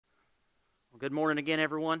Good morning again,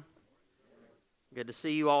 everyone. Good to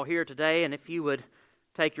see you all here today. And if you would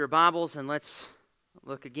take your Bibles and let's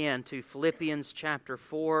look again to Philippians chapter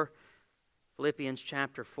 4. Philippians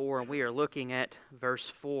chapter 4, and we are looking at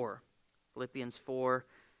verse 4. Philippians 4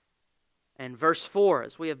 and verse 4,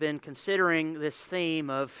 as we have been considering this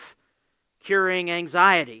theme of curing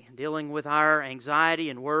anxiety, dealing with our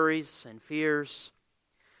anxiety and worries and fears.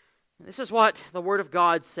 This is what the Word of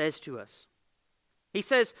God says to us. He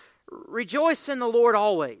says, "Rejoice in the Lord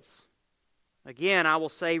always." Again, I will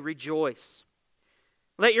say rejoice.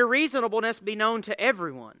 "Let your reasonableness be known to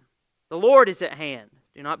everyone. The Lord is at hand.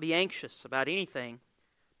 Do not be anxious about anything,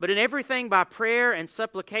 but in everything by prayer and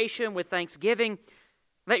supplication with thanksgiving,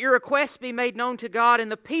 let your requests be made known to God, and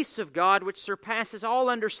the peace of God, which surpasses all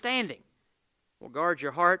understanding, will guard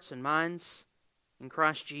your hearts and minds in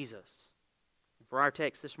Christ Jesus." For our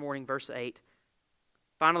text this morning, verse 8,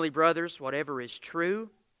 "Finally, brothers, whatever is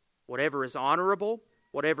true, whatever is honorable,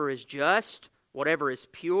 whatever is just, whatever is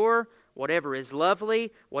pure, whatever is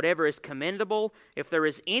lovely, whatever is commendable, if there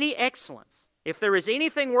is any excellence, if there is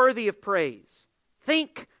anything worthy of praise,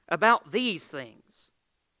 think about these things.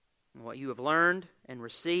 And what you have learned and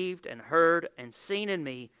received and heard and seen in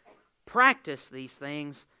me, practice these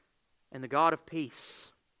things, and the God of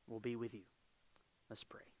peace will be with you." Let's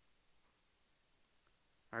pray.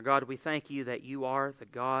 Our God, we thank you that you are the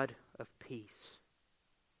God of peace,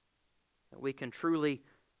 that we can truly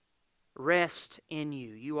rest in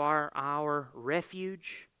you. You are our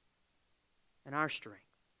refuge and our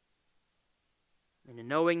strength. And in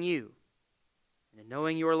knowing you, and in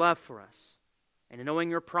knowing your love for us, and in knowing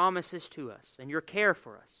your promises to us, and your care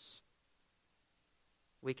for us,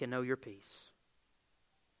 we can know your peace.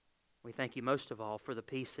 We thank you most of all for the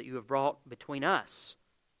peace that you have brought between us,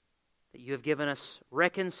 that you have given us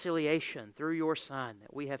reconciliation through your Son,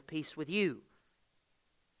 that we have peace with you,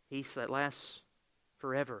 peace that lasts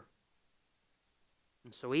forever.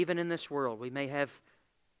 And so even in this world we may have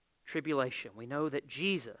tribulation. We know that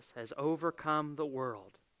Jesus has overcome the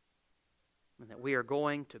world and that we are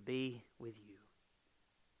going to be with you.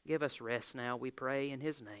 Give us rest now, we pray in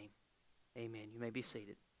His name. Amen. You may be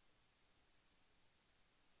seated.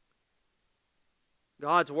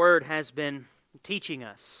 God's Word has been teaching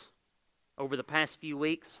us over the past few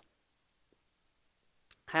weeks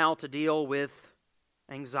how to deal with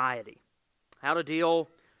anxiety, how to deal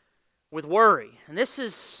with worry. And this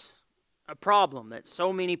is a problem that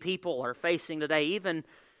so many people are facing today. Even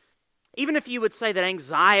if you would say that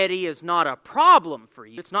anxiety is not a problem for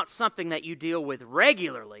you, it's not something that you deal with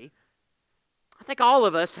regularly, I think all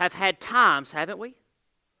of us have had times, haven't we,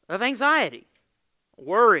 of anxiety,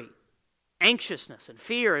 worry, anxiousness, and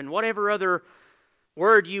fear, and whatever other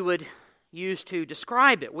word you would use to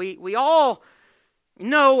describe it. We all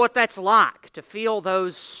know what that's like, to feel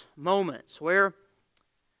those moments where,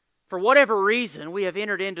 for whatever reason, we have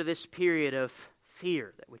entered into this period of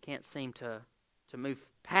fear that we can't seem to move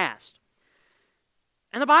past.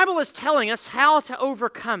 And the Bible is telling us how to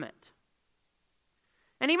overcome it.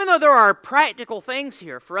 And even though there are practical things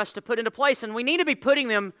here for us to put into place, and we need to be putting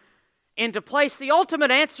them into place, the ultimate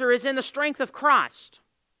answer is in the strength of Christ.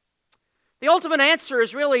 The ultimate answer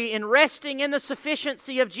is really in resting in the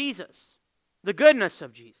sufficiency of Jesus, the goodness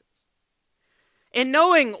of Jesus, in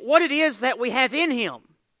knowing what it is that we have in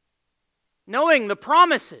Him, knowing the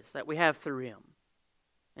promises that we have through Him,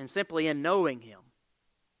 and simply in knowing Him.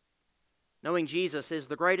 Knowing Jesus is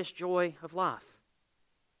the greatest joy of life.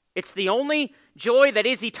 It's the only joy that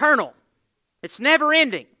is eternal. It's never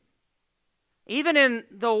ending. Even in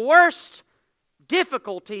the worst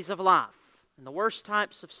difficulties of life, and the worst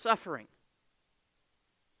types of suffering,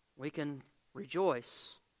 we can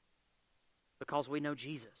rejoice because we know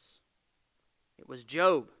Jesus. It was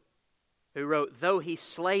Job who wrote, "Though he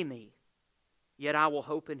slay me, yet I will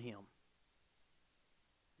hope in him."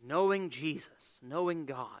 Knowing Jesus, knowing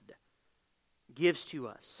God, gives to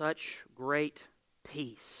us such great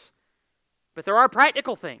peace. But there are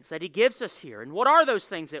practical things that He gives us here. And what are those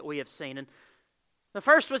things that we have seen? And the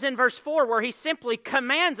first was in verse 4, where He simply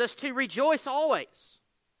commands us to rejoice always.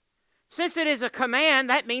 Since it is a command,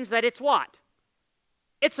 that means that it's what?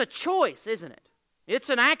 It's a choice, isn't it? It's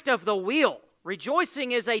an act of the will.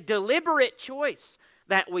 Rejoicing is a deliberate choice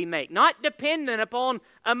that we make, not dependent upon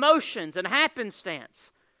emotions and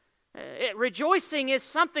happenstance. Rejoicing is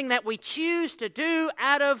something that we choose to do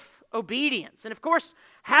out of obedience. And of course,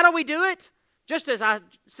 how do we do it? Just as I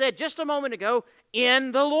said just a moment ago,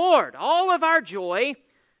 in the Lord. All of our joy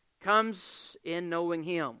comes in knowing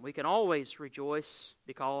Him. We can always rejoice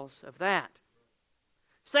because of that.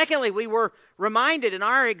 Secondly, we were reminded in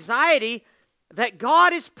our anxiety that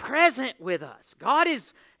God is present with us. God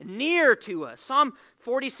is near to us. Psalm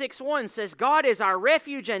 46:1 says, God is our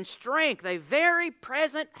refuge and strength, a very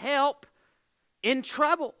present help in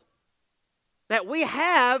trouble. That we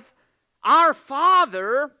have our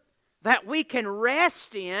Father that we can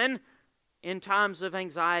rest in times of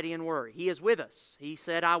anxiety and worry. He is with us. He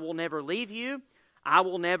said, I will never leave you. I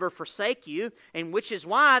will never forsake you. And which is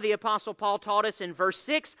why the Apostle Paul taught us in verse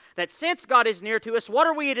 6 that since God is near to us, what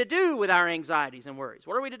are we to do with our anxieties and worries?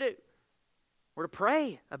 What are we to do? We're to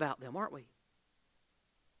pray about them, aren't we?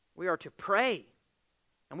 We are to pray.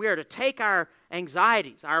 And we are to take our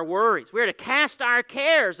anxieties, our worries. We are to cast our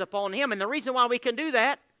cares upon Him. And the reason why we can do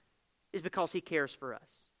that is because He cares for us.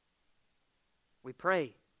 We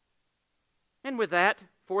pray. And with that,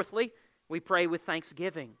 fourthly, we pray with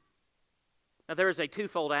thanksgiving. Now, there is a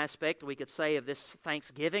twofold aspect, we could say, of this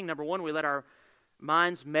thanksgiving. Number one, we let our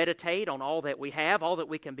minds meditate on all that we have, all that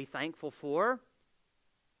we can be thankful for.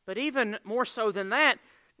 But even more so than that,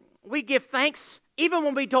 we give thanks even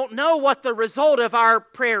when we don't know what the result of our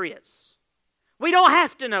prayer is. We don't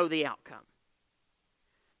have to know the outcome.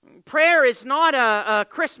 Prayer is not a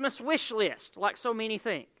Christmas wish list like so many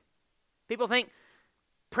think. People think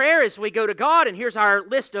prayer is we go to God and here's our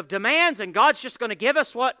list of demands and God's just going to give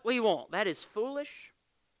us what we want. That is foolish.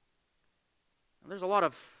 There's a lot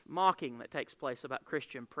of mocking that takes place about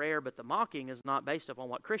Christian prayer, but the mocking is not based upon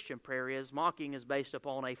what Christian prayer is. Mocking is based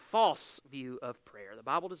upon a false view of prayer. The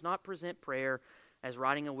Bible does not present prayer as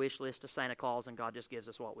writing a wish list to Santa Claus and God just gives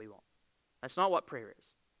us what we want. That's not what prayer is.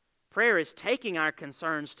 Prayer is taking our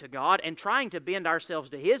concerns to God and trying to bend ourselves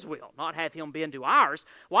to His will, not have Him bend to ours.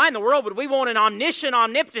 Why in the world would we want an omniscient,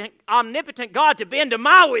 omnipotent God to bend to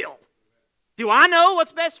my will? Do I know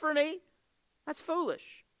what's best for me? That's foolish.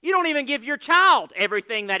 You don't even give your child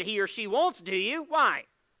everything that he or she wants, do you? Why?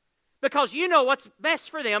 Because you know what's best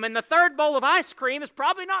for them, and the third bowl of ice cream is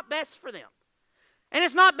probably not best for them. And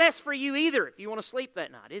it's not best for you either if you want to sleep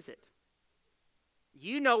that night, is it?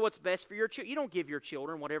 You know what's best for your children. You don't give your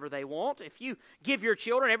children whatever they want. If you give your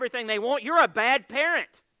children everything they want, you're a bad parent.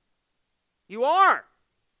 You are.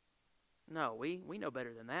 No, we know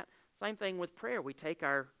better than that. Same thing with prayer. We take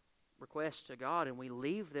our requests to God and we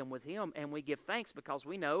leave them with Him and we give thanks because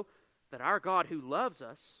we know that our God who loves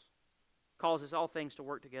us causes all things to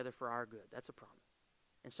work together for our good. That's a promise.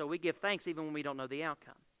 And so we give thanks even when we don't know the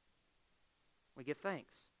outcome. We give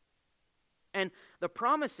thanks. And the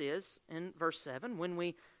promise is, in verse 7, when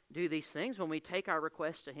we do these things, when we take our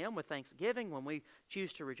requests to Him with thanksgiving, when we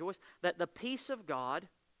choose to rejoice, that the peace of God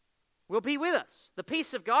will be with us. The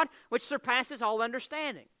peace of God which surpasses all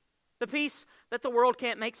understanding. The peace that the world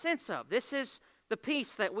can't make sense of. This is the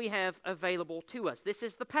peace that we have available to us. This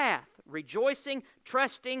is the path. Rejoicing,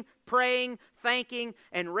 trusting, praying, thanking,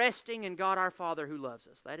 and resting in God our Father who loves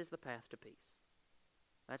us. That is the path to peace.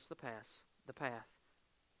 That's the path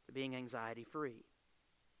to being anxiety-free.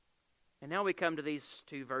 And now we come to these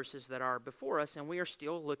two verses that are before us, and we are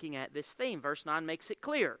still looking at this theme. Verse 9 makes it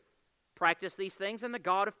clear. Practice these things, and the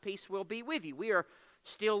God of peace will be with you. We are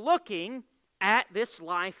still looking at this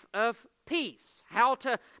life of peace, how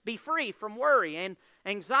to be free from worry and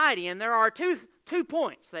anxiety. And there are two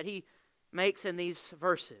points that he makes in these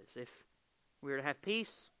verses. If we are to have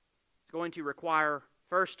peace, it's going to require,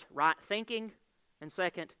 first, right thinking, and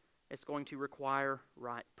second, it's going to require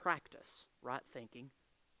right practice. Right thinking,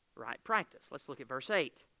 right practice. Let's look at verse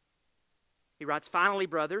 8. He writes, finally,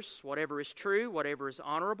 brothers, whatever is true, whatever is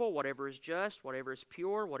honorable, whatever is just, whatever is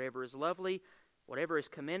pure, whatever is lovely, whatever is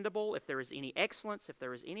commendable, if there is any excellence, if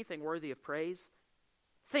there is anything worthy of praise,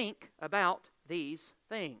 think about these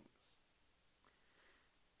things.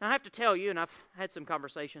 Now, I have to tell you, and I've had some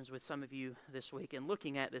conversations with some of you this week, and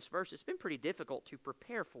looking at this verse, it's been pretty difficult to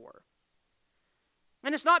prepare for.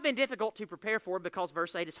 And it's not been difficult to prepare for because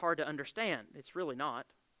verse 8 is hard to understand. It's really not.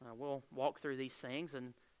 We'll walk through these things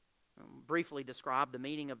and briefly describe the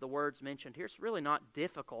meaning of the words mentioned here. It's really not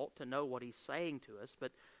difficult to know what he's saying to us,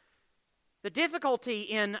 but the difficulty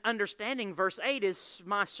in understanding verse 8 is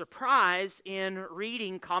my surprise in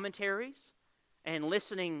reading commentaries and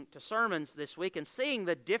listening to sermons this week and seeing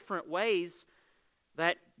the different ways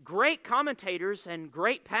that great commentators and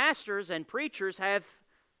great pastors and preachers have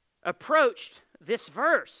approached this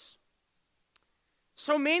verse.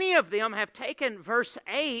 So many of them have taken verse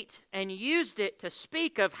 8 and used it to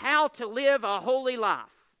speak of how to live a holy life.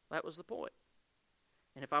 That was the point.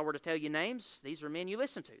 And if I were to tell you names, these are men you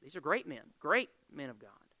listen to. These are great men of God.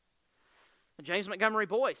 James Montgomery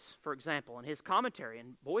Boyce, for example, in his commentary,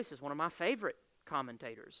 and Boyce is one of my favorite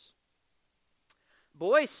commentators.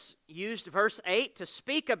 Boyce used verse 8 to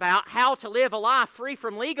speak about how to live a life free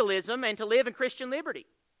from legalism and to live in Christian liberty.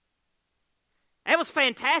 That was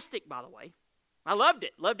fantastic, by the way. I loved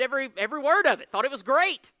it. Loved every word of it. Thought it was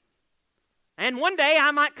great. And one day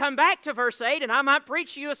I might come back to verse 8 and I might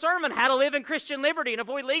preach you a sermon, how to live in Christian liberty and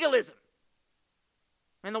avoid legalism.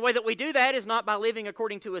 And the way that we do that is not by living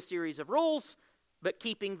according to a series of rules, but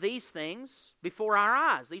keeping these things before our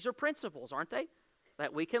eyes. These are principles, aren't they?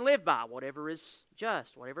 That we can live by. Whatever is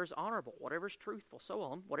just, whatever is honorable, whatever is truthful, so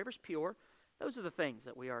on, whatever is pure. Those are the things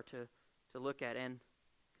that we are to look at and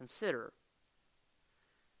consider.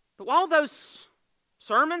 But while those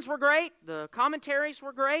sermons were great, the commentaries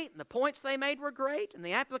were great, and the points they made were great, and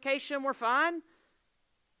the application were fine,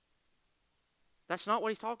 that's not what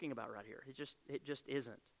he's talking about right here. It just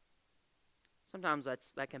isn't. Sometimes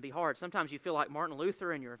that can be hard. Sometimes you feel like Martin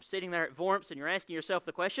Luther and you're sitting there at Worms and you're asking yourself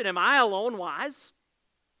the question, am I alone wise?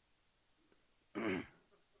 Am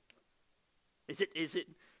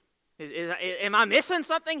I missing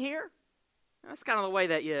something here? That's kind of the way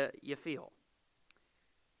that you feel.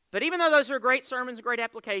 But even though those are great sermons, great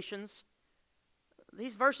applications,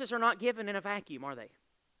 these verses are not given in a vacuum, are they?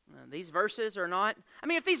 These verses are not...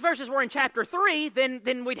 if these verses were in chapter 3,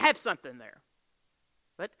 then we'd have something there.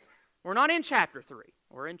 But we're not in chapter 3.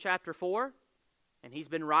 We're in chapter 4, and he's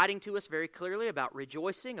been writing to us very clearly about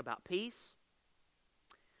rejoicing, about peace.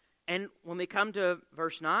 And when we come to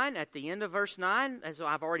verse 9, at the end of verse 9, as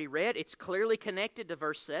I've already read, it's clearly connected to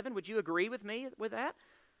verse 7. Would you agree with me with that?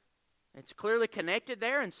 It's clearly connected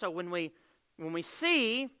there, and so when we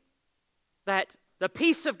see that the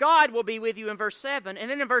peace of God will be with you in verse 7,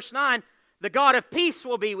 and then in verse 9, the God of peace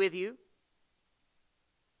will be with you,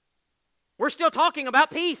 we're still talking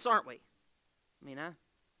about peace, aren't we? We're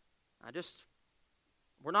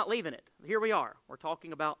not leaving it. Here we are. We're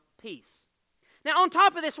talking about peace. Now, on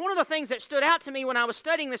top of this, one of the things that stood out to me when I was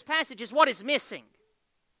studying this passage is what is missing.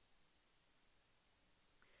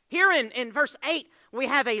 Here in verse 8, we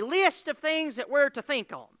have a list of things that we're to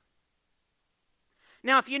think on.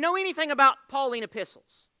 Now, if you know anything about Pauline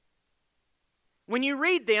epistles, when you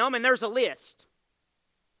read them and there's a list,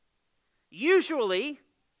 usually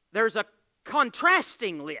there's a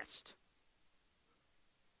contrasting list.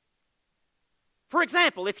 For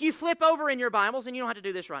example, if you flip over in your Bibles, and you don't have to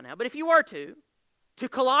do this right now, but if you were to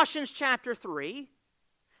Colossians chapter 3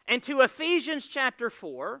 and to Ephesians chapter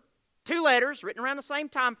 4, two letters written around the same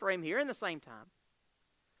time frame here in the same time,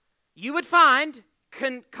 you would find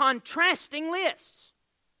contrasting lists.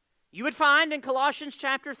 You would find in Colossians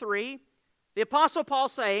chapter 3, the Apostle Paul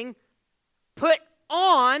saying, put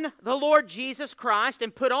on the Lord Jesus Christ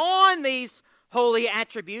and put on these holy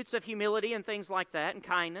attributes of humility and things like that, and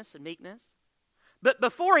kindness and meekness. But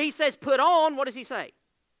before he says put on, what does he say?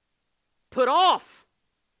 Put off.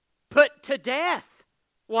 Put to death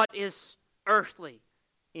what is earthly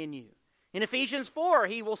in you. In Ephesians 4,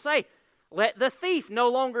 he will say, let the thief no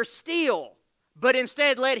longer steal, but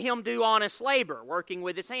instead let him do honest labor, working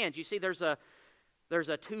with his hands. You see, there's a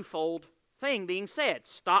twofold thing being said.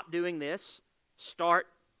 Stop doing this, start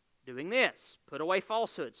doing this. Put away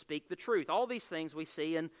falsehood, speak the truth. All these things we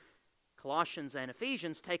see in Colossians and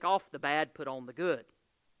Ephesians. Take off the bad, put on the good.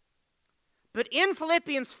 But in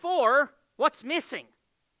Philippians 4, what's missing?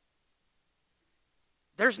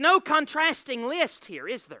 There's no contrasting list here,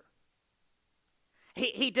 is there?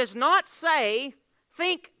 He does not say,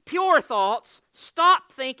 think pure thoughts,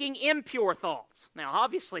 stop thinking impure thoughts. Now,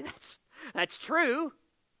 obviously, that's true.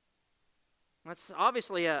 That's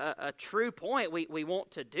obviously a true point. We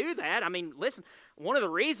want to do that. Listen, one of the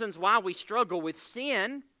reasons why we struggle with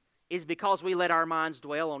sin is because we let our minds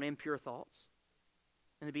dwell on impure thoughts.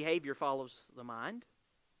 And the behavior follows the mind.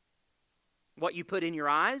 What you put in your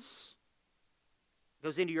eyes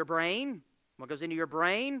goes into your brain. What goes into your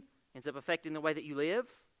brain ends up affecting the way that you live.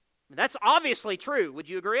 That's obviously true. Would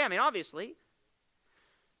you agree? Obviously.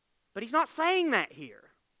 But he's not saying that here.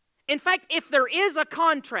 In fact, if there is a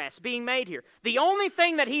contrast being made here, the only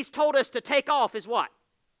thing that he's told us to take off is what?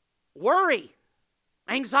 Worry.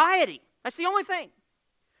 Anxiety. That's the only thing.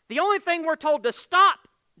 The only thing we're told to stop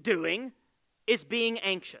doing is being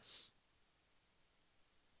anxious.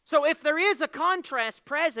 So if there is a contrast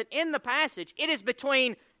present in the passage, it is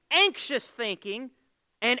between anxious thinking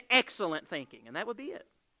and excellent thinking, and that would be it.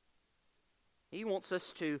 He wants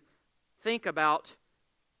us to think about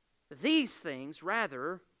these things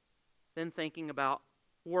rather than thinking about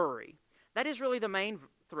worry. That is really the main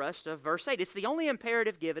thrust of verse 8. It's the only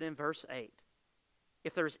imperative given in verse 8.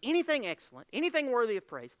 If there's anything excellent, anything worthy of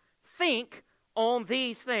praise, think on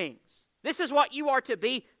these things. This is what you are to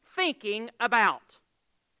be thinking about.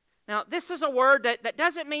 Now, this is a word that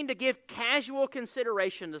doesn't mean to give casual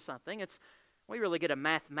consideration to something. We really get a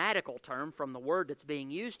mathematical term from the word that's being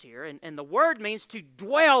used here, and the word means to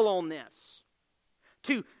dwell on this.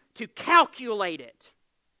 to calculate it.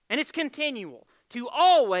 And it's continual. To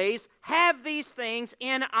always have these things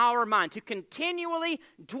in our mind. To continually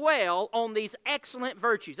dwell on these excellent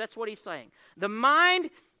virtues. That's what he's saying. The mind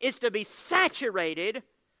is to be saturated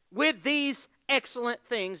with these excellent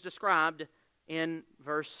things described in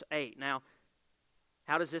verse 8. Now,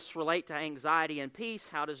 how does this relate to anxiety and peace?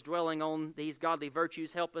 How does dwelling on these godly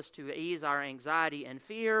virtues help us to ease our anxiety and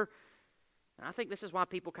fear? And I think this is why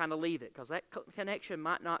people kind of leave it, because that connection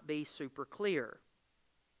might not be super clear.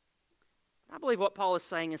 I believe what Paul is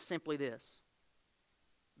saying is simply this.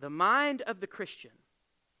 The mind of the Christian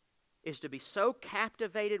is to be so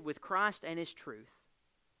captivated with Christ and His truth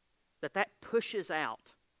that pushes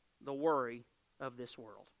out the worry of this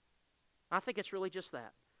world. I think it's really just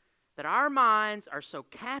that. That our minds are so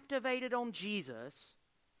captivated on Jesus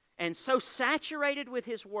and so saturated with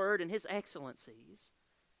His Word and His excellencies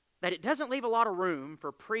that it doesn't leave a lot of room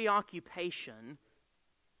for preoccupation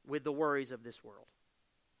with the worries of this world.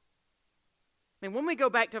 And when we go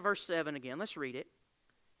back to verse 7 again, let's read it.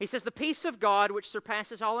 He says, the peace of God which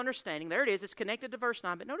surpasses all understanding, there it is, it's connected to verse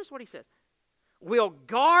 9, but notice what he says, will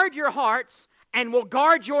guard your hearts and will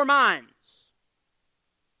guard your minds.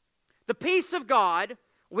 The peace of God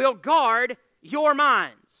will guard your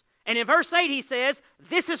minds. And in verse 8 he says,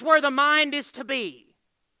 this is where the mind is to be,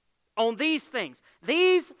 on these things.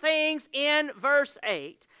 These things in verse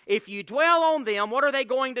 8, if you dwell on them, what are they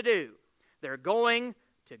going to do? They're going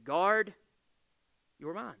to guard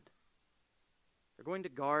your mind. They're going to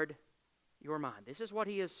guard your mind. This is what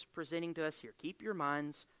he is presenting to us here. Keep your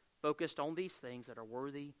minds focused on these things that are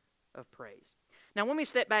worthy of praise. Now, when we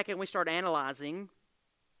step back and we start analyzing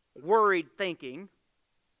worried thinking,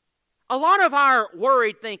 a lot of our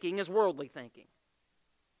worried thinking is worldly thinking.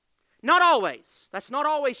 Not always. That's not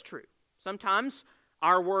always true. Sometimes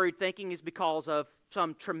our worried thinking is because of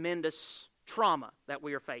some tremendous trauma that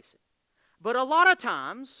we are facing. But a lot of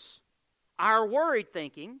times, our worried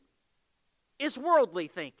thinking is worldly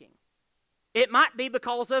thinking. It might be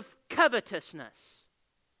because of covetousness.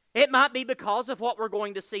 It might be because of what we're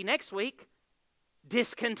going to see next week,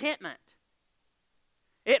 discontentment.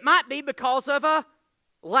 It might be because of a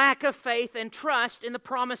lack of faith and trust in the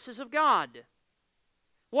promises of God.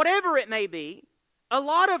 Whatever it may be, a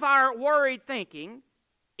lot of our worried thinking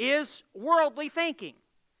is worldly thinking.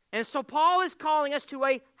 And so Paul is calling us to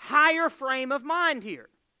a higher frame of mind here.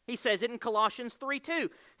 He says it in Colossians 3:2.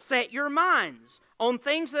 Set your minds on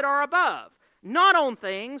things that are above, not on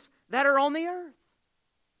things that are on the earth.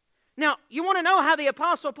 Now, you want to know how the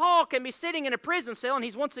Apostle Paul can be sitting in a prison cell, and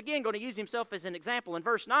he's once again going to use himself as an example in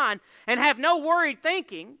verse 9, and have no worried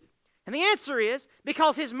thinking. And the answer is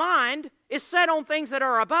because his mind is set on things that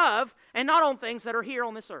are above and not on things that are here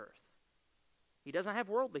on this earth. He doesn't have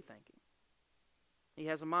worldly thinking. He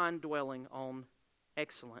has a mind dwelling on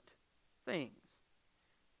excellent things.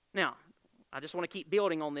 Now, I just want to keep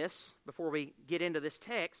building on this before we get into this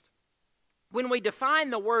text. When we define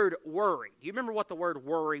the word worry, do you remember what the word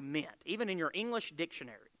worry meant? Even in your English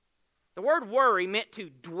dictionary. The word worry meant to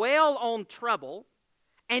dwell on trouble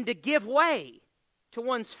and to give way to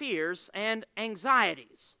one's fears and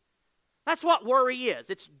anxieties. That's what worry is.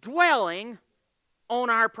 It's dwelling on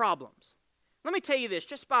our problems. Let me tell you this,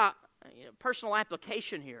 just by personal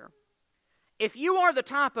application here. If you are the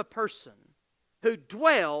type of person who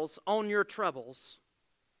dwells on your troubles,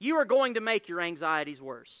 you are going to make your anxieties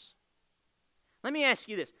worse. Let me ask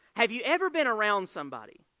you this. Have you ever been around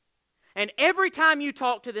somebody, and every time you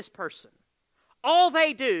talk to this person, all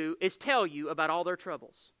they do is tell you about all their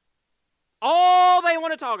troubles? All they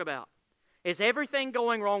want to talk about is everything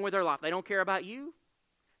going wrong with their life. They don't care about you.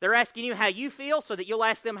 They're asking you how you feel so that you'll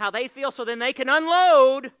ask them how they feel so then they can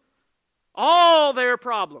unload all their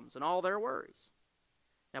problems and all their worries.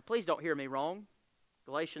 Now, please don't hear me wrong.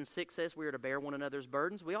 Galatians 6 says we are to bear one another's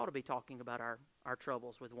burdens. We ought to be talking about our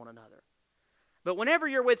troubles with one another. But whenever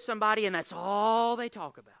you're with somebody and that's all they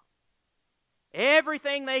talk about,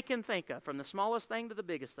 everything they can think of, from the smallest thing to the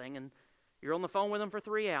biggest thing, and you're on the phone with them for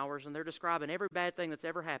 3 hours and they're describing every bad thing that's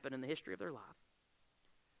ever happened in the history of their life,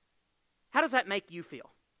 how does that make you feel?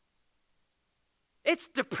 It's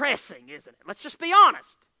depressing, isn't it? Let's just be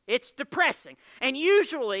honest. It's depressing. And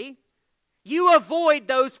usually, you avoid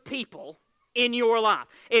those people in your life.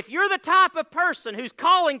 If you're the type of person who's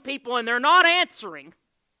calling people and they're not answering,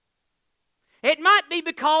 it might be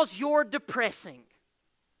because you're depressing.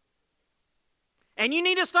 And you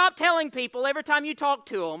need to stop telling people every time you talk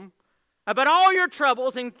to them about all your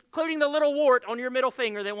troubles, including the little wart on your middle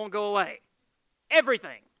finger that won't go away.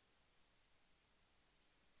 Everything.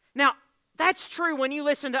 Now, that's true when you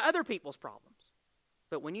listen to other people's problems.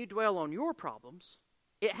 But when you dwell on your problems,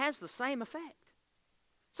 it has the same effect.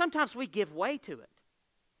 sometimes we give way to it,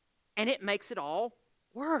 and it makes it all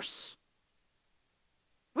worse.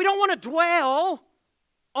 We don't want to dwell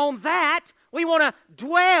on that. We want to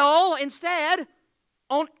dwell instead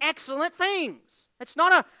on excellent things. It's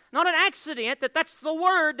not an accident that that's the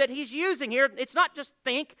word that he's using here. It's not just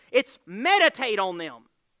think, it's meditate on them.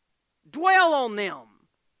 Dwell on them.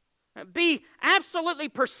 Be absolutely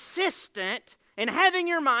persistent in having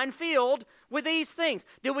your mind filled with these things.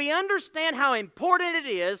 Do we understand how important it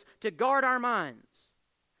is to guard our minds?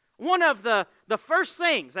 One of the first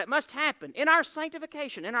things that must happen in our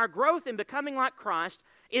sanctification, in our growth in becoming like Christ,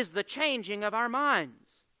 is the changing of our minds.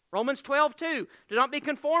 Romans 12:2, do not be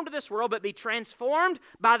conformed to this world, but be transformed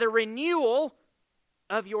by the renewal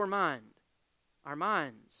of your mind. Our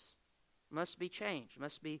minds must be changed,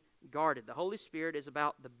 must be guarded. The Holy Spirit is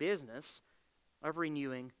about the business of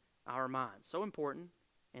renewing our minds. So important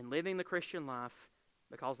in living the Christian life,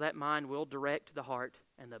 because that mind will direct the heart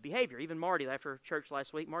and the behavior. Even Marty, after church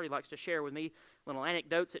last week, Marty likes to share with me little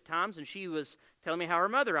anecdotes at times, and she was telling me how her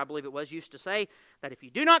mother, I believe it was, used to say that if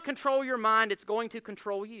you do not control your mind, it's going to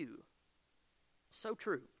control you. So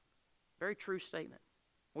true. Very true statement.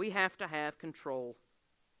 We have to have control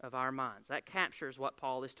of our minds. That captures what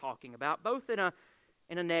Paul is talking about, both in a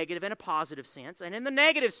negative and a positive sense. And in the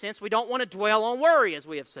negative sense, we don't want to dwell on worry, as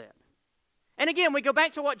we have said. And again, we go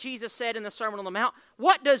back to what Jesus said in the Sermon on the Mount.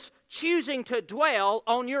 What does choosing to dwell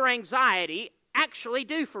on your anxiety actually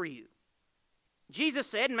do for you? Jesus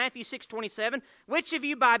said in Matthew 6:27, which of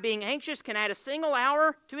you by being anxious can add a single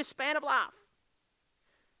hour to his span of life?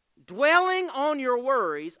 Dwelling on your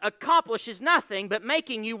worries accomplishes nothing but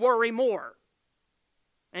making you worry more.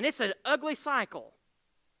 And it's an ugly cycle,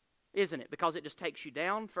 isn't it? Because it just takes you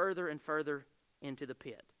down further and further into the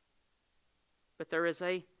pit. But there is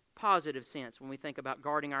a positive sense when we think about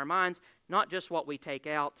guarding our minds, not just what we take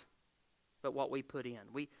out, but what we put in.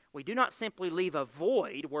 We do not simply leave a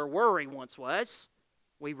void where worry once was.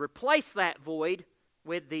 We replace that void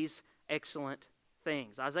with these excellent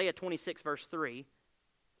things. Isaiah 26 verse 3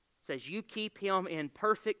 says, you keep him in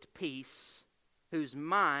perfect peace whose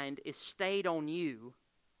mind is stayed on you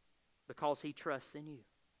because he trusts in you.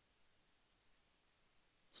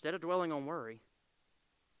 Instead of dwelling on worry,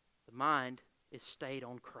 the mind is stayed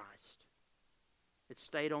on Christ. It's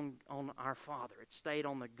stayed on our Father. It's stayed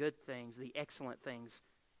on the good things, the excellent things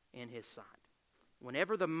in His sight.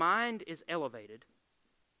 Whenever the mind is elevated,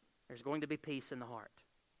 there's going to be peace in the heart.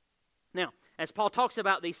 Now, as Paul talks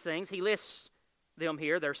about these things, he lists them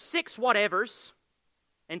here. There's 6 whatevers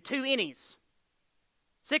and 2 any's.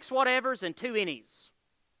 6 whatevers and 2 any's.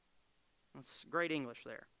 That's great English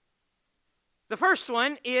there. The first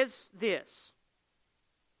one is this.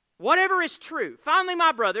 Whatever is true. Finally,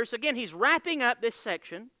 my brothers, again, he's wrapping up this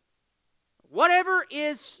section. Whatever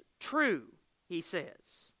is true, he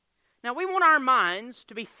says. Now, we want our minds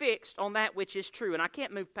to be fixed on that which is true, and I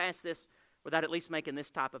can't move past this without at least making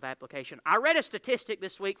this type of application. I read a statistic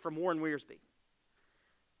this week from Warren Wiersbe.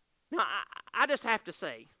 Now, I just have to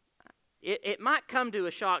say, it might come to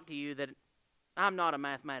a shock to you that I'm not a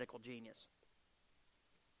mathematical genius.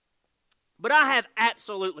 But I have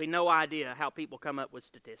absolutely no idea how people come up with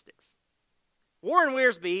statistics. Warren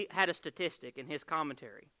Wiersbe had a statistic in his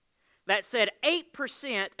commentary that said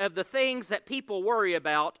 8% of the things that people worry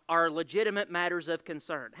about are legitimate matters of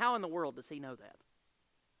concern. How in the world does he know that?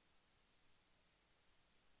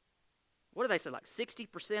 What do they say, like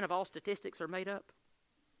 60% of all statistics are made up?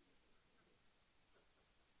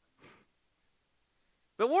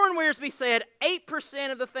 But Warren Wiersbe said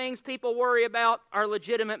 8% of the things people worry about are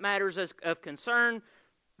legitimate matters of concern.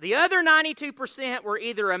 The other 92% were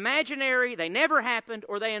either imaginary, they never happened,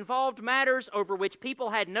 or they involved matters over which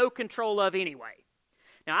people had no control of anyway.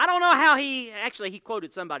 Now, I don't know how he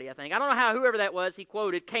quoted somebody, I think. I don't know how whoever that was he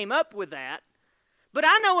quoted came up with that. But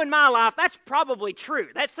I know in my life that's probably true.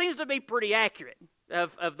 That seems to be pretty accurate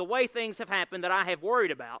of the way things have happened that I have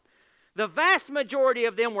worried about. The vast majority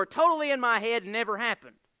of them were totally in my head and never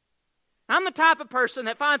happened. I'm the type of person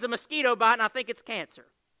that finds a mosquito bite and I think it's cancer.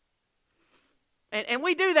 And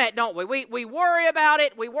we do that, don't we? We worry about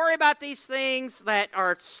it. We worry about these things that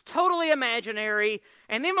are totally imaginary.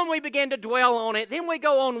 And then when we begin to dwell on it, then we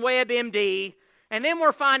go on WebMD. And then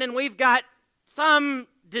we're finding we've got some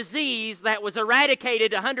disease that was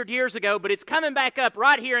eradicated 100 years ago, but it's coming back up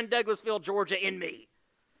right here in Douglasville, Georgia, in me.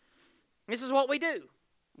 This is what we do.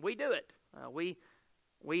 We do it.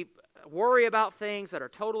 We worry about things that are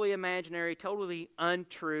totally imaginary, totally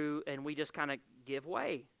untrue, and we just kind of give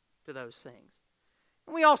way to those things.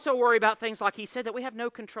 And we also worry about things like he said that we have no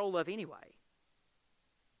control of anyway.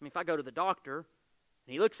 I mean, if I go to the doctor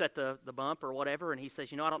and he looks at the bump or whatever and he says,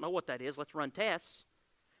 I don't know what that is, let's run tests.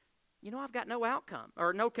 I've got no outcome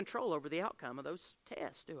or no control over the outcome of those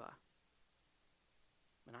tests, do I?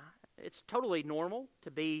 And it's totally normal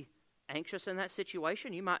to be anxious in that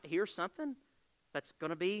situation. You might hear something that's going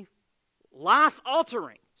to be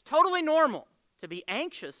life-altering. It's totally normal to be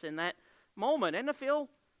anxious in that moment and to feel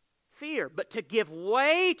fear. But to give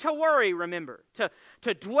way to worry, remember,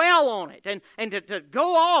 to dwell on it and to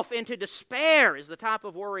go off into despair is the type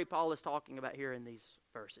of worry Paul is talking about here in these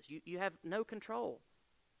verses. You have no control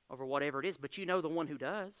over whatever it is, but you know the one who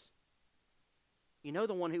does. You know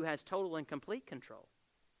the one who has total and complete control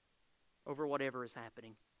over whatever is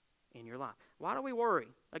happening in your life. Why do we worry?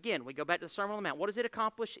 Again, we go back to the Sermon on the Mount. What does it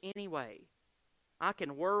accomplish anyway? I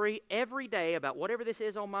can worry every day about whatever this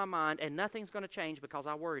is on my mind, and nothing's going to change because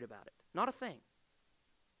I worried about it. Not a thing.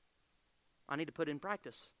 I need to put in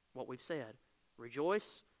practice what we've said.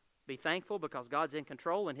 Rejoice, be thankful because God's in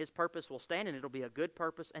control and His purpose will stand, and it'll be a good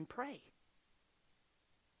purpose, and pray.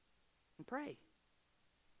 And pray.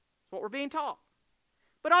 That's what we're being taught.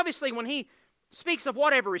 But obviously, when he speaks of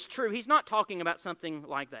whatever is true, he's not talking about something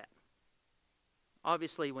like that.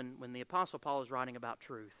 Obviously, when the Apostle Paul is writing about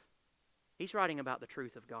truth, he's writing about the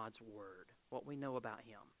truth of God's Word, what we know about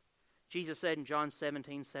Him. Jesus said in John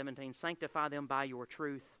 17:17, sanctify them by your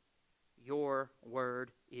truth. Your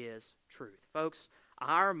Word is truth. Folks,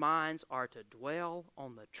 our minds are to dwell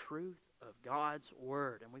on the truth of God's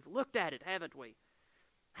Word. And we've looked at it, haven't we?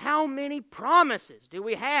 How many promises do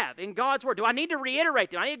we have in God's Word? Do I need to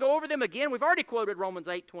reiterate them? I need to go over them again. We've already quoted Romans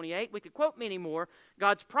 8:28. We could quote many more.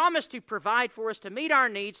 God's promise to provide for us, to meet our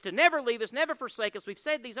needs, to never leave us, never forsake us. We've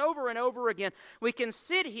said these over and over again. We can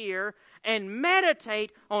sit here and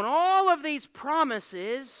meditate on all of these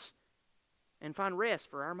promises and find rest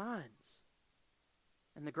for our minds.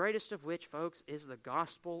 And the greatest of which, folks, is the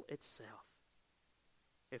gospel itself.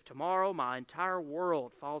 If tomorrow my entire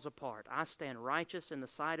world falls apart, I stand righteous in the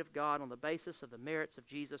sight of God on the basis of the merits of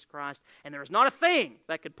Jesus Christ, and there is not a thing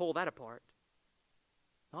that could pull that apart.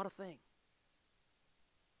 Not a thing.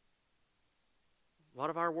 A lot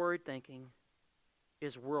of our worried thinking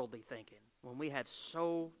is worldly thinking, when we have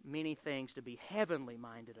so many things to be heavenly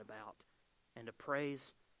minded about and to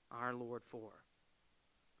praise our Lord for.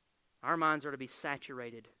 Our minds are to be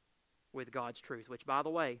saturated with God's truth, which, by the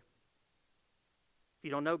way, if you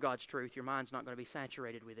don't know God's truth, your mind's not going to be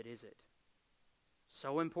saturated with it, is it?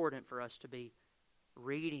 So important for us to be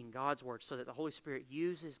reading God's Word so that the Holy Spirit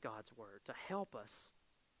uses God's Word to help us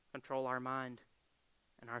control our mind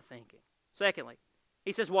and our thinking. Secondly,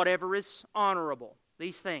 he says, whatever is honorable.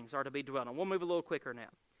 These things are to be dwelt on. We'll move a little quicker now.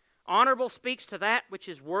 Honorable speaks to that which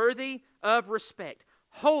is worthy of respect.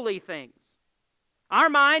 Holy things. Our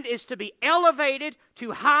mind is to be elevated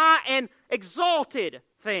to high and exalted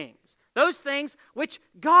things. Those things which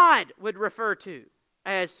God would refer to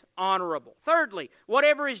as honorable. Thirdly,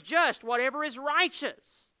 whatever is just, whatever is righteous.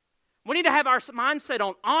 We need to have our mindset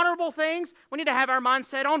on honorable things. We need to have our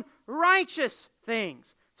mindset on righteous things.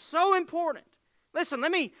 So important. Listen,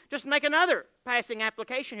 let me just make another passing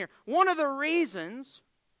application here. One of the reasons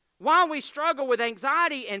why we struggle with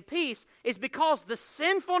anxiety and peace is because the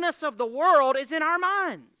sinfulness of the world is in our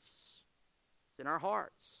minds. It's in our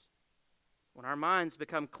hearts. When our minds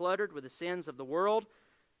become cluttered with the sins of the world,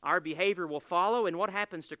 our behavior will follow. And what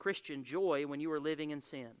happens to Christian joy when you are living in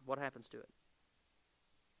sin? What happens to it?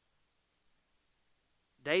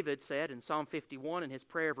 David said in Psalm 51 in his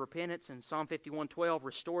prayer of repentance, in Psalm 51:12,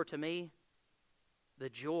 restore to me the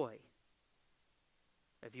joy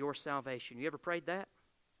of your salvation. You ever prayed that?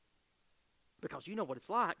 Because you know what it's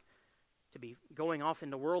like to be going off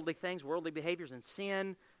into worldly things, worldly behaviors and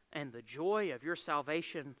sin, and the joy of your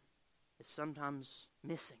salvation is sometimes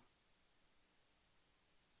missing.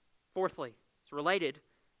 Fourthly, it's related,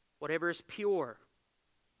 whatever is pure.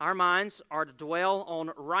 Our minds are to dwell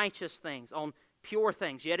on righteous things, on pure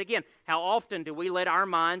things. Yet again, how often do we let our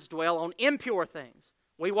minds dwell on impure things?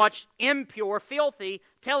 We watch impure, filthy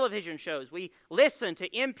television shows. We listen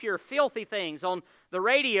to impure, filthy things on the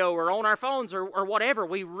radio or on our phones or whatever.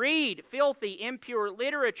 We read filthy, impure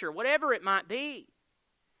literature, whatever it might be.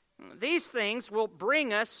 These things will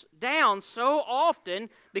bring us down so often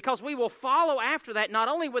because we will follow after that, not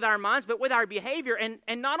only with our minds, but with our behavior.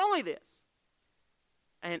 And not only this.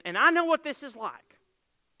 And I know what this is like.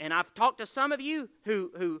 And I've talked to some of you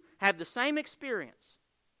who have the same experience.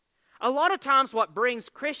 A lot of times what brings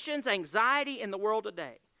Christians anxiety in the world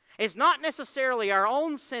today is not necessarily our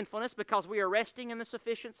own sinfulness because we are resting in the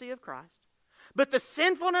sufficiency of Christ, but the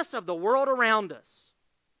sinfulness of the world around us.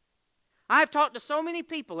 I've talked to so many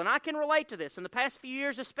people, and I can relate to this in the past few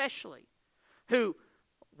years especially, who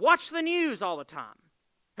watch the news all the time,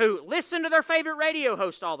 who listen to their favorite radio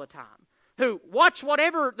host all the time, who watch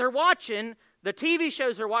whatever they're watching, the TV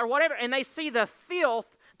shows or whatever, and they see the filth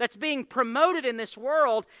that's being promoted in this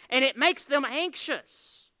world, and it makes them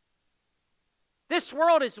anxious. This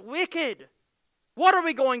world is wicked. What are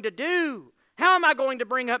we going to do? How am I going to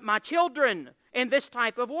bring up my children in this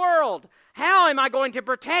type of world? How am I going to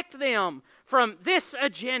protect them from this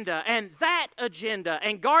agenda and that agenda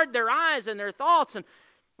and guard their eyes and their thoughts? And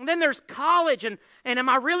then there's college, and am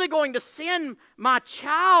I really going to send my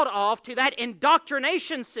child off to that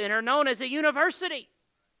indoctrination center known as a university,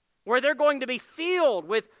 where they're going to be filled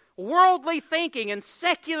with worldly thinking and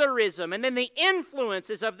secularism, and then the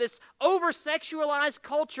influences of this over-sexualized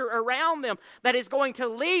culture around them that is going to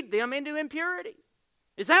lead them into impurity?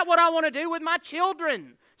 Is that what I want to do with my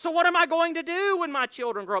children? So what am I going to do when my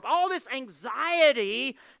children grow up? All this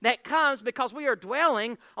anxiety that comes because we are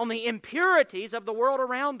dwelling on the impurities of the world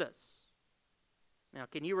around us. Now,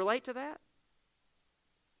 can you relate to that?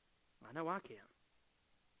 I know I can.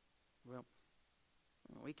 Well,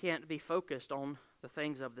 we can't be focused on the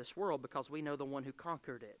things of this world because we know the one who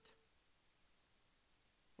conquered it.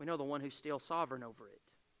 We know the one who's still sovereign over it.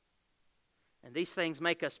 And these things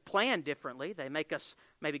make us plan differently. They make us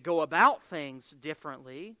maybe go about things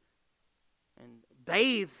differently and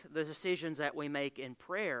bathe the decisions that we make in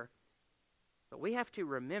prayer. But we have to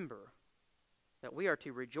remember that we are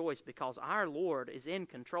to rejoice because our Lord is in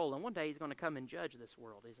control. And one day He's going to come and judge this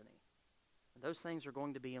world, isn't He? And those things are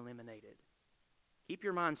going to be eliminated. Keep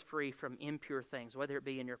your minds free from impure things, whether it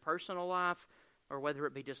be in your personal life or whether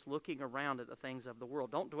it be just looking around at the things of the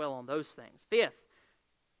world. Don't dwell on those things. Fifth,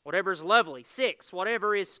 whatever is lovely. Sixth,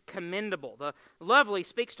 whatever is commendable. The lovely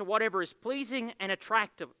speaks to whatever is pleasing and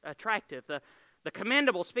attractive. The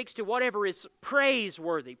commendable speaks to whatever is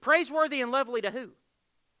praiseworthy. Praiseworthy and lovely to who?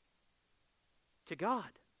 To God.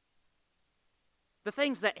 The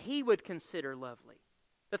things that He would consider lovely.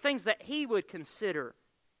 The things that He would consider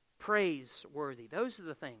praiseworthy. Those are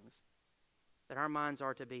the things that our minds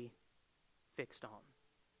are to be fixed on.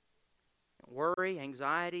 Worry,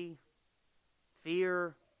 anxiety,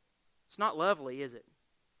 fear, it's not lovely, is it?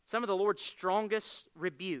 Some of the Lord's strongest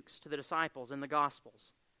rebukes to the disciples in the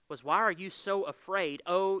Gospels was, why are you so afraid,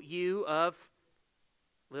 O you of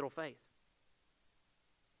little faith?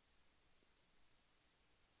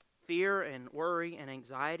 Fear and worry and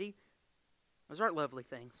anxiety, those aren't lovely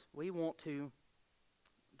things. We want to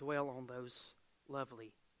dwell on those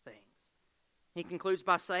lovely things. He concludes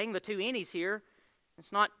by saying the two anys here,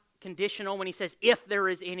 it's not conditional when he says if there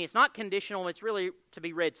is any. It's not conditional. It's really to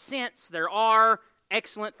be read since there are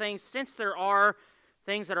excellent things, since there are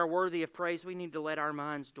things that are worthy of praise, we need to let our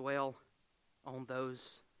minds dwell on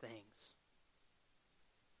those things.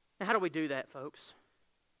 Now, how do we do that, folks?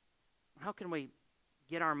 How can we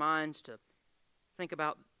get our minds to think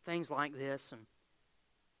about things like this? And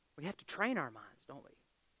we have to train our minds, don't we?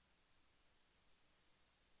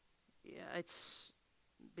 Yeah, it's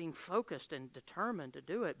being focused and determined to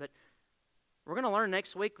do it, but we're going to learn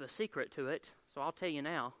next week the secret to it, so I'll tell you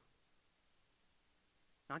now.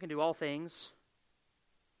 I can do all things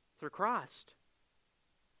through Christ,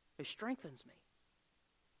 who strengthens me.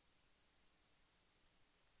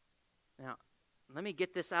 Now, let me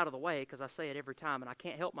get this out of the way, because I say it every time, and I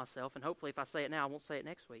can't help myself, and hopefully if I say it now, I won't say it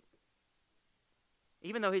next week.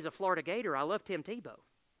 Even though he's a Florida Gator, I love Tim Tebow.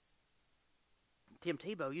 Tim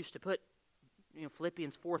Tebow used to put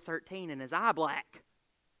Philippians 4:13 in his eye black.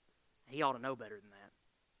 He ought to know better than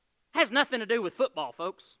that. Has nothing to do with football,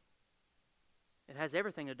 folks. It has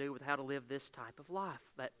everything to do with how to live this type of life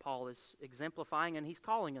that Paul is exemplifying and he's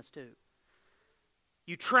calling us to.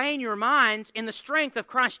 You train your minds in the strength of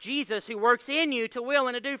Christ Jesus, who works in you to will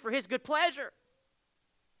and to do for His good pleasure.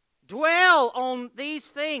 Dwell on these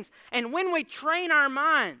things. And when we train our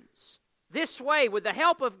minds this way, with the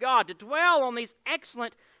help of God, to dwell on these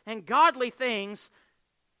excellent and godly things,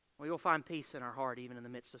 we will find peace in our heart even in the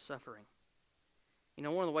midst of suffering.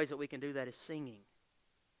 One of the ways that we can do that is singing.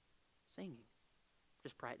 Singing.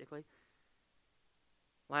 Just practically.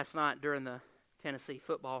 Last night during the Tennessee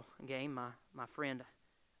football game, my friend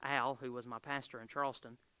Al, who was my pastor in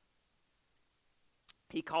Charleston,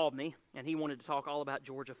 he called me and he wanted to talk all about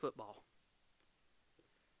Georgia football.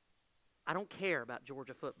 I don't care about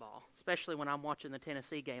Georgia football, especially when I'm watching the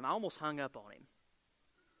Tennessee game. I almost hung up on him.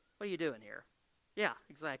 What are you doing here? Yeah,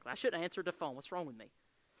 exactly. I shouldn't have answered the phone. What's wrong with me?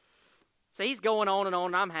 So he's going on,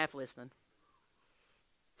 and I'm half listening.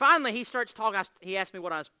 Finally, he starts talking. He asked me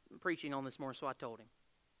what I was preaching on this morning, so I told him.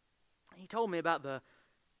 He told me about the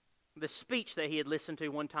speech that he had listened to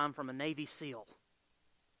one time from a Navy SEAL.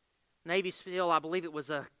 Navy SEAL, I believe it was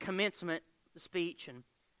a commencement speech, and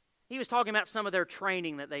he was talking about some of their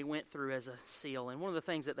training that they went through as a SEAL. And one of the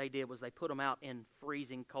things that they did was they put them out in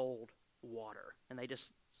freezing cold water. And they just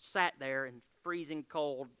sat there in freezing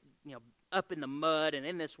cold, up in the mud and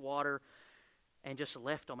in this water, and just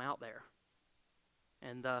left them out there.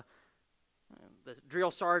 And the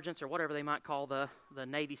drill sergeants, or whatever they might call the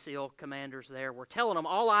Navy SEAL commanders there, were telling them,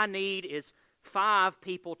 all I need is 5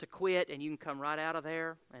 people to quit, and you can come right out of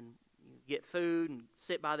there and get food and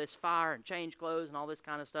sit by this fire and change clothes and all this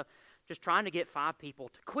kind of stuff. Just trying to get 5 people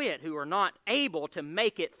to quit who are not able to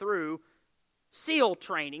make it through SEAL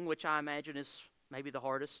training, which I imagine is maybe the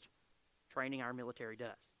hardest training our military does.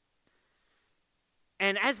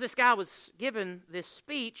 And as this guy was giving this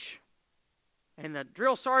speech, and the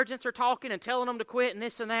drill sergeants are talking and telling them to quit and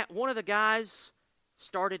this and that, one of the guys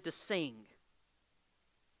started to sing.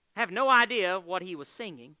 I have no idea what he was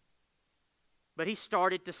singing, but he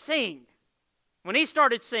started to sing. When he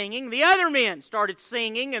started singing, the other men started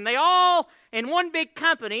singing, and they all, in one big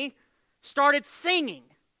company, started singing.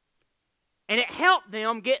 And it helped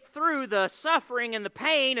them get through the suffering and the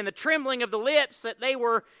pain and the trembling of the lips that they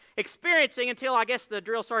were experiencing until, I guess, the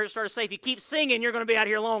drill sergeant started to say, if you keep singing, you're going to be out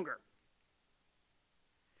here longer.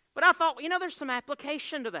 But I thought, there's some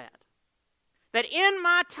application to that. That in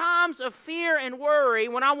my times of fear and worry,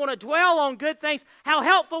 when I want to dwell on good things, how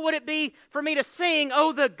helpful would it be for me to sing,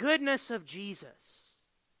 oh, the goodness of Jesus.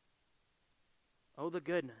 Oh, the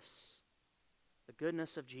goodness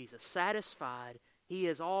of Jesus. Satisfied, He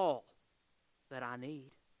is all that I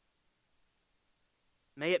need.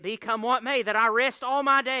 May it be come what may, that I rest all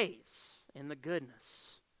my days in the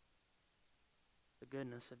goodness of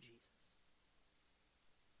Jesus.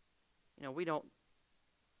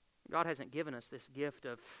 God hasn't given us this gift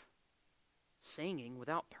of singing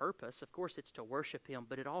without purpose. Of course, it's to worship Him,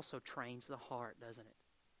 but it also trains the heart, doesn't it?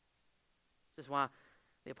 This is why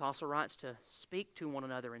the apostle writes to speak to one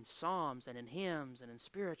another in psalms and in hymns and in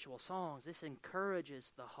spiritual songs. This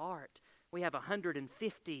encourages the heart. We have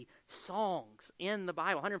 150 songs in the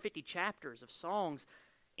Bible, 150 chapters of songs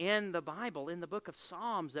in the Bible, in the book of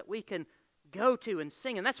Psalms, that we can go to and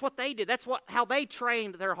sing. And that's what they did. That's how they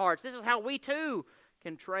trained their hearts. This is how we too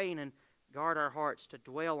can train and guard our hearts to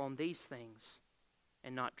dwell on these things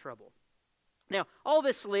and not trouble. Now, all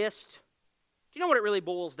this list, do you know what it really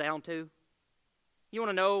boils down to? You want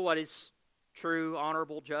to know what is true,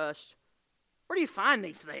 honorable, just? Where do you find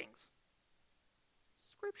these things?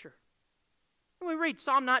 Scripture. When we read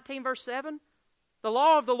Psalm 19, verse 7, the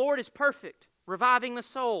law of the Lord is perfect, reviving the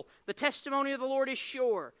soul. The testimony of the Lord is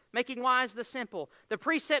sure, making wise the simple. The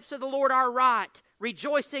precepts of the Lord are right,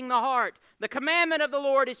 rejoicing the heart. The commandment of the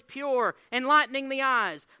Lord is pure, enlightening the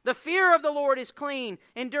eyes. The fear of the Lord is clean,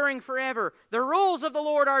 enduring forever. The rules of the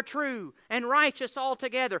Lord are true and righteous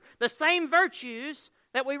altogether. The same virtues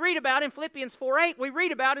that we read about in Philippians 4:8, we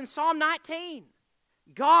read about in Psalm 19.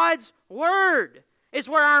 God's Word is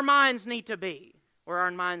where our minds need to be, where our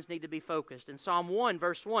minds need to be focused. In Psalm 1,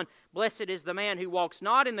 verse 1, blessed is the man who walks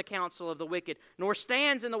not in the counsel of the wicked, nor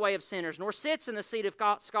stands in the way of sinners, nor sits in the seat of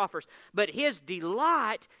scoffers. But his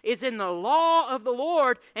delight is in the law of the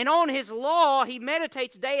Lord, and on His law he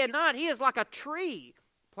meditates day and night. He is like a tree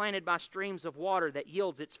planted by streams of water that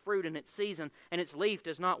yields its fruit in its season, and its leaf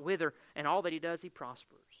does not wither, and all that he does he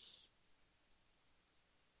prospers.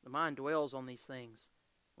 The mind dwells on these things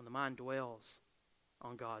when the mind dwells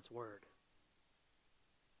on God's Word.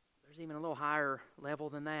 There's even a little higher level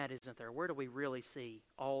than that, isn't there? Where do we really see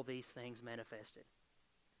all these things manifested?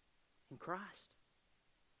 In Christ.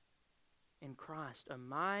 In Christ. A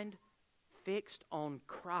mind fixed on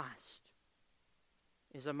Christ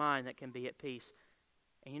is a mind that can be at peace.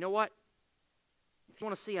 And you know what? If you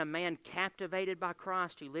want to see a man captivated by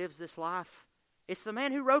Christ who lives this life, it's the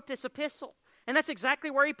man who wrote this epistle. And that's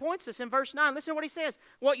exactly where he points us in verse 9. Listen to what he says.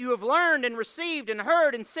 What you have learned and received and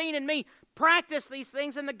heard and seen in me, practice these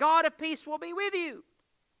things, and the God of peace will be with you.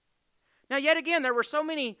 Now, yet again, there were so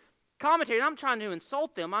many commentators. I'm trying to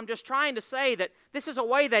insult them. I'm just trying to say that this is a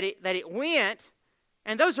way that it went,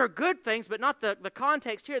 and those are good things, but not the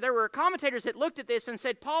context here. There were commentators that looked at this and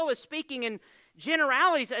said Paul is speaking in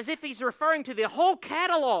generalities as if he's referring to the whole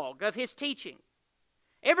catalog of his teaching.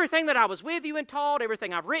 Everything that I was with you and taught,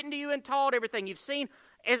 everything I've written to you and taught, everything you've seen,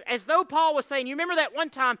 as though Paul was saying, you remember that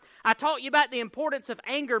one time I taught you about the importance of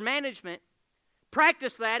anger management?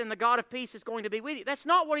 Practice that and the God of peace is going to be with you. That's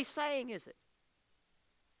not what he's saying, is it?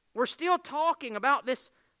 We're still talking about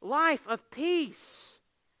this life of peace.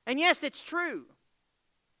 And yes, it's true.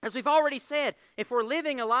 As we've already said, if we're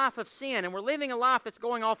living a life of sin and we're living a life that's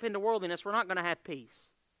going off into worldliness, we're not going to have peace.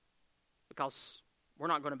 Because we're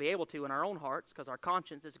not going to be able to in our own hearts, because our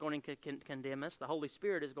conscience is going to condemn us. The Holy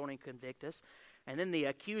Spirit is going to convict us. and then the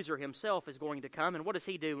accuser himself is going to come. And what does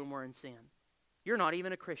he do when we're in sin? You're not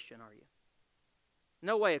even a Christian, are you?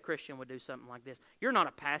 No way a Christian would do something like this. You're not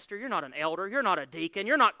a pastor. You're not an elder. You're not a deacon.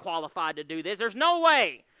 You're not qualified to do this. There's no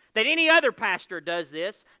way that any other pastor does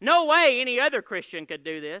this. No way any other Christian could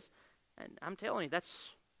do this. And I'm telling you, that's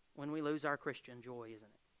when we lose our Christian joy, isn't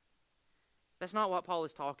it? That's not what Paul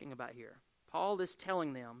is talking about here. Paul is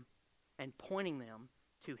telling them and pointing them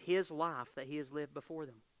to his life that he has lived before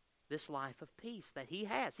them. This life of peace that he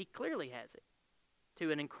has. He clearly has it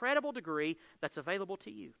to an incredible degree that's available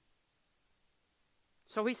to you.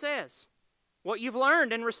 So he says, what you've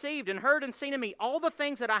learned and received and heard and seen in me, all the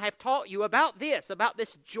things that I have taught you about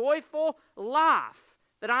this joyful life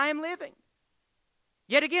that I am living.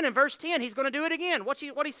 Yet again in verse 10, he's going to do it again. What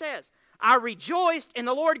he says, I rejoiced in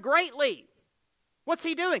the Lord greatly. What's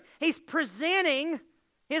he doing? He's presenting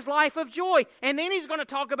his life of joy. And then he's going to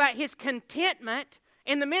talk about his contentment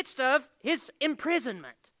in the midst of his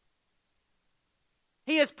imprisonment.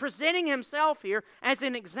 He is presenting himself here as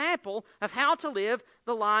an example of how to live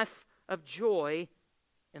the life of joy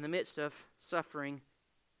in the midst of suffering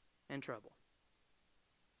and trouble.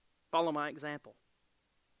 Follow my example,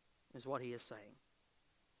 is what he is saying.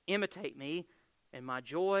 Imitate me in my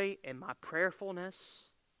joy and my prayerfulness.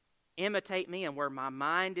 Imitate me and where my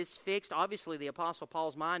mind is fixed. Obviously, the Apostle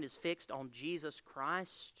Paul's mind is fixed on Jesus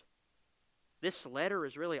Christ. This letter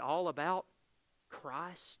is really all about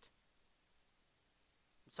Christ.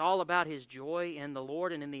 It's all about his joy in the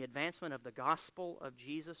Lord and in the advancement of the gospel of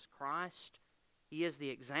Jesus Christ. He is the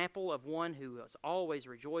example of one who is always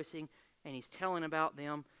rejoicing, and he's telling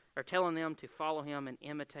them to follow him and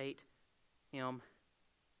imitate him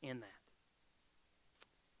in that.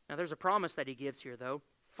 Now there's a promise that he gives here, though.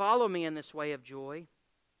 Follow me in this way of joy.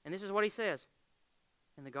 And this is what he says.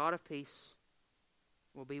 And the God of peace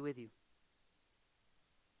will be with you.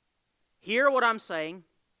 Hear what I'm saying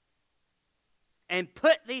and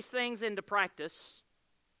put these things into practice,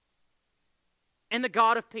 and the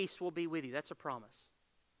God of peace will be with you. That's a promise.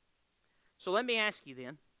 So let me ask you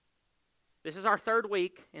then. This is our third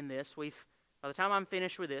week in this. By the time I'm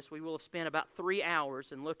finished with this, we will have spent about 3 hours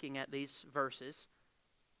in looking at these verses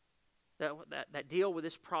that deal with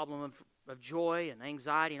this problem of joy and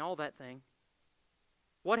anxiety and all that thing.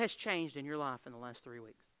 What has changed in your life in the last 3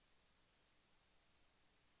 weeks?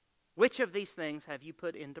 Which of these things have you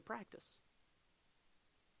put into practice?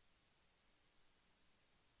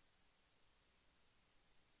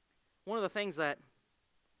 One of the things that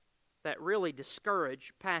really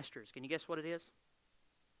discourage pastors, can you guess what it is?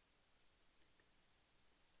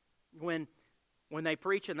 When they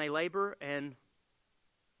preach and they labor and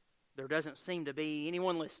there doesn't seem to be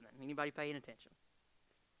anyone listening, anybody paying attention.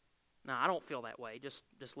 Now, I don't feel that way, just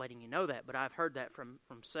letting you know that, but I've heard that from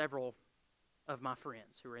several of my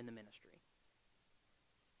friends who are in the ministry.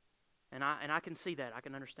 And I can see that, I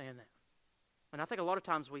can understand that. And I think a lot of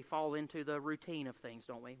times we fall into the routine of things,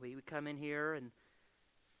 don't we? We come in here and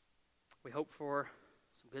we hope for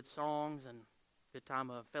some good songs and good time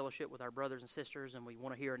of fellowship with our brothers and sisters, and we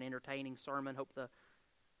want to hear an entertaining sermon, hope the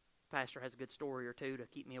pastor has a good story or two to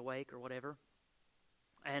keep me awake or whatever.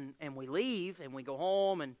 And we leave and we go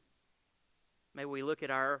home, and maybe we look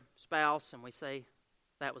at our spouse and we say,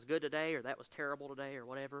 that was good today, or that was terrible today, or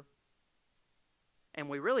whatever. And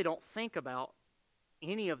we really don't think about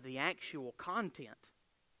any of the actual content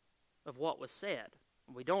of what was said.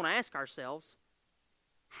 We don't ask ourselves,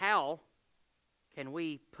 how can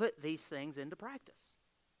we put these things into practice?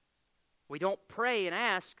 We don't pray and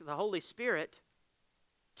ask the Holy Spirit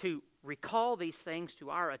to recall these things to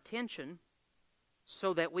our attention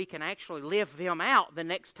so that we can actually live them out the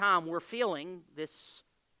next time we're feeling this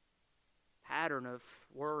pattern of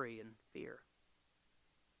worry and fear.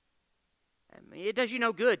 I mean, it does you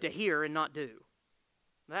no good to hear and not do.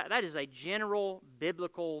 That is a general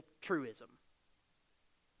biblical truism.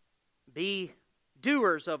 Be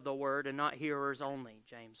doers of the word and not hearers only,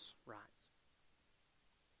 James writes.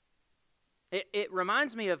 It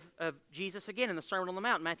reminds me of Jesus again in the Sermon on the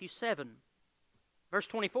Mount, Matthew 7. Verse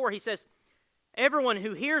 24, he says, everyone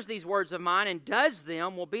who hears these words of mine and does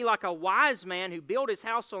them will be like a wise man who built his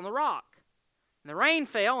house on the rock. And the rain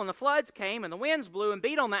fell, and the floods came, and the winds blew and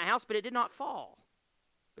beat on that house, but it did not fall,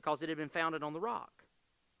 because it had been founded on the rock.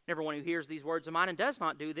 Everyone who hears these words of mine and does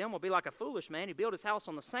not do them will be like a foolish man who built his house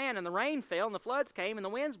on the sand, and the rain fell, and the floods came, and the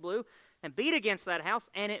winds blew and beat against that house,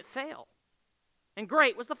 and it fell. And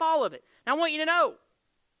great was the fall of it. Now I want you to know,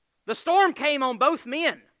 the storm came on both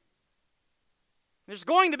men. There's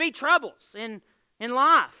going to be troubles in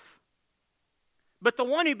life. But the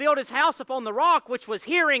one who built his house upon the rock, which was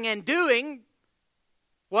hearing and doing,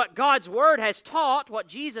 What God's Word has taught, what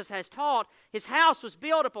Jesus has taught, His house was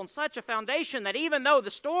built upon such a foundation that even though the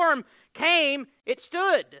storm came, it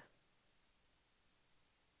stood.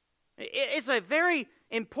 It's a very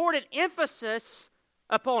important emphasis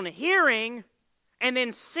upon hearing and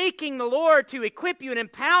then seeking the Lord to equip you and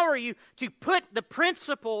empower you to put the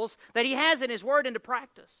principles that He has in His Word into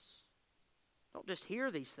practice. Don't just hear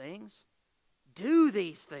these things. Do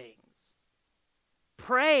these things.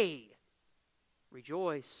 Pray.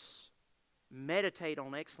 Rejoice. Meditate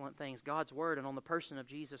on excellent things, God's Word, and on the person of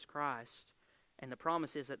Jesus Christ. And the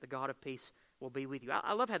promise is that the God of peace will be with you.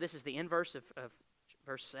 I love how this is the inverse of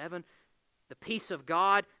verse 7. The peace of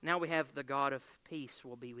God. Now we have the God of peace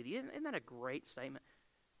will be with you. Isn't that a great statement?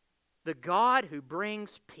 The God who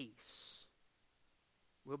brings peace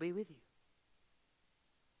will be with you.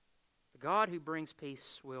 The God who brings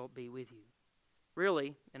peace will be with you.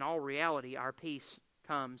 Really, in all reality, our peace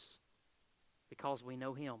comes because we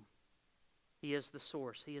know Him. He is the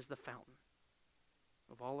source. He is the fountain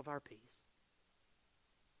of all of our peace.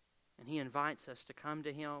 And He invites us to come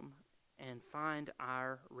to Him and find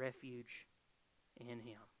our refuge in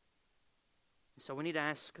Him. So we need to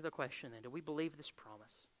ask the question then, do we believe this promise?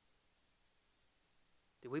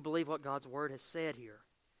 Do we believe what God's Word has said here?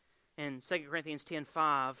 In 2 Corinthians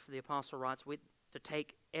 10:5, the apostle writes to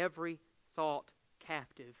take every thought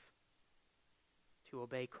captive to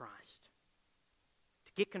obey Christ.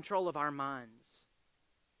 To get control of our minds.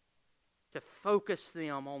 To focus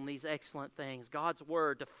them on these excellent things. God's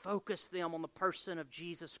Word, to focus them on the person of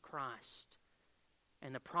Jesus Christ.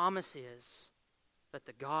 And the promise is that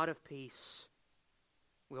the God of peace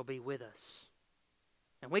will be with us.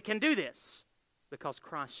 And we can do this because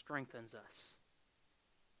Christ strengthens us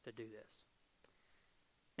to do this.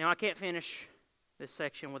 Now, I can't finish this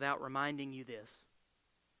section without reminding you this.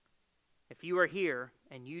 If you are here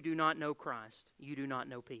and you do not know Christ, you do not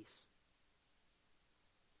know peace.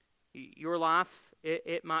 Your life,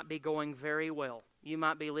 it might be going very well. You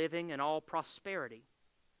might be living in all prosperity.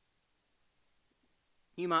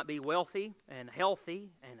 You might be wealthy and healthy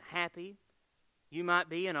and happy. You might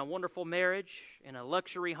be in a wonderful marriage, in a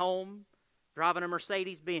luxury home, driving a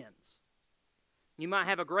Mercedes-Benz. You might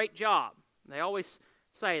have a great job. They always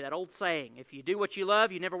say, that old saying, if you do what you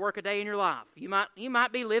love, you never work a day in your life. You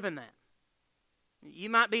might be living that. You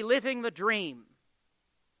might be living the dream.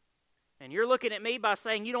 And you're looking at me by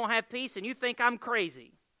saying you don't have peace and you think I'm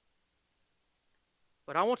crazy.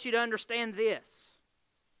 But I want you to understand this,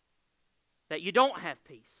 that you don't have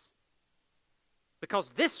peace.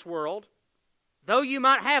 Because this world, though you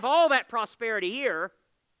might have all that prosperity here,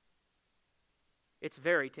 it's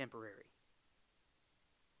very temporary.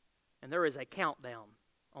 And there is a countdown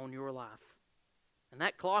on your life. And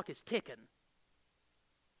that clock is ticking.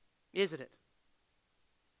 Isn't it?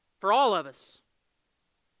 For all of us.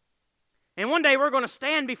 And one day we're going to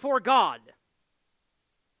stand before God.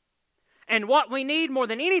 And what we need more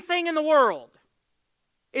than anything in the world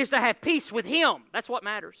is to have peace with Him. That's what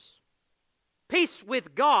matters. Peace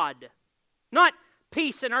with God. Not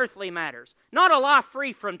peace in earthly matters. Not a life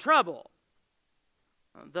free from trouble.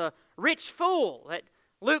 The rich fool that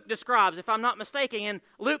Luke describes, if I'm not mistaken, in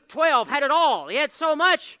Luke 12, had it all. He had so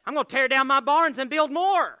much, I'm going to tear down my barns and build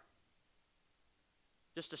more.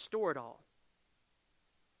 Just to store it all.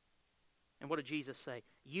 And what did Jesus say?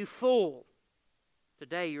 You fool,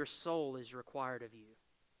 today your soul is required of you.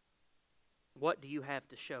 What do you have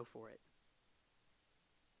to show for it?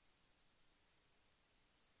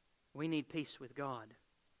 We need peace with God.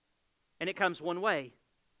 And it comes one way.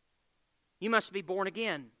 You must be born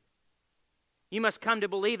again. You must come to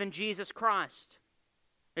believe in Jesus Christ.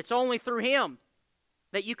 It's only through Him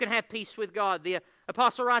that you can have peace with God. The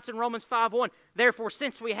apostle writes in Romans 5:1, therefore,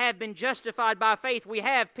 since we have been justified by faith, we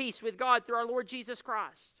have peace with God through our Lord Jesus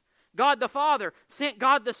Christ. God the Father sent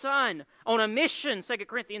God the Son on a mission, 2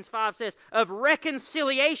 Corinthians 5 says, of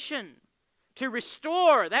reconciliation to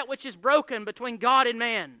restore that which is broken between God and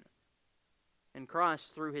man. And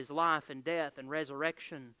Christ, through His life and death and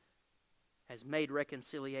resurrection, has made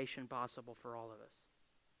reconciliation possible for all of us.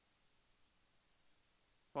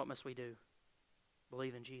 What must we do?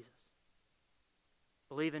 Believe in Jesus.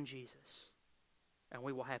 Believe in Jesus, and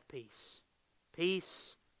we will have peace.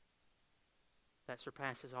 Peace that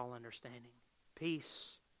surpasses all understanding. Peace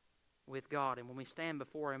with God. And when we stand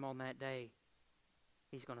before Him on that day,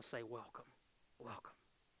 He's going to say, welcome, welcome.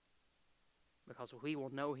 Because we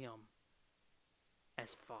will know Him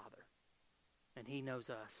as Father, and He knows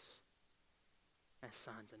us as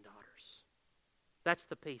sons and daughters. That's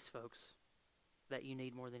the peace, folks, that you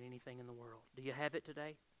need more than anything in the world. Do you have it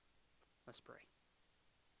today? Let's pray.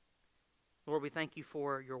 Lord, we thank You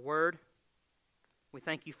for Your Word. We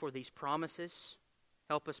thank you for these promises.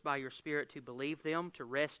 Help us by your Spirit to believe them, to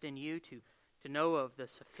rest in you, to know of the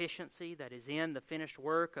sufficiency that is in the finished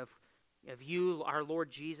work of you, our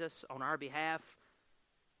Lord Jesus, on our behalf,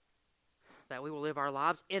 that we will live our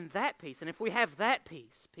lives in that peace. And if we have that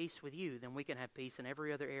peace, peace with you, then we can have peace in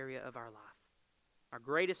every other area of our life. Our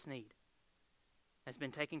greatest need has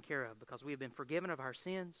been taken care of because we have been forgiven of our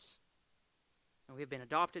sins and we have been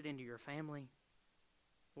adopted into your family.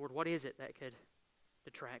 Lord, what is it that could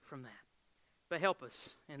detract from that? But help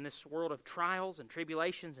us in this world of trials and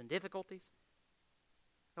tribulations and difficulties.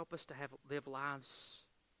 Help us to live lives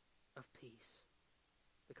of peace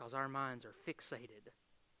because our minds are fixated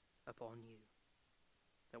upon you.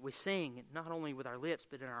 That we sing not only with our lips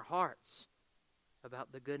but in our hearts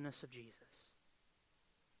about the goodness of Jesus.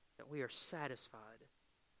 That we are satisfied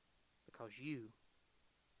because you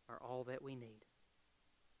are all that we need.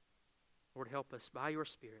 Lord, help us by your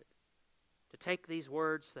Spirit to take these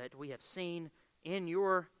words that we have seen in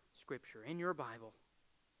your Scripture, in your Bible,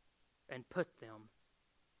 and put them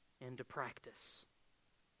into practice.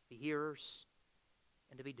 To be hearers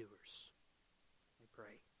and to be doers. We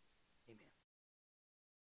pray.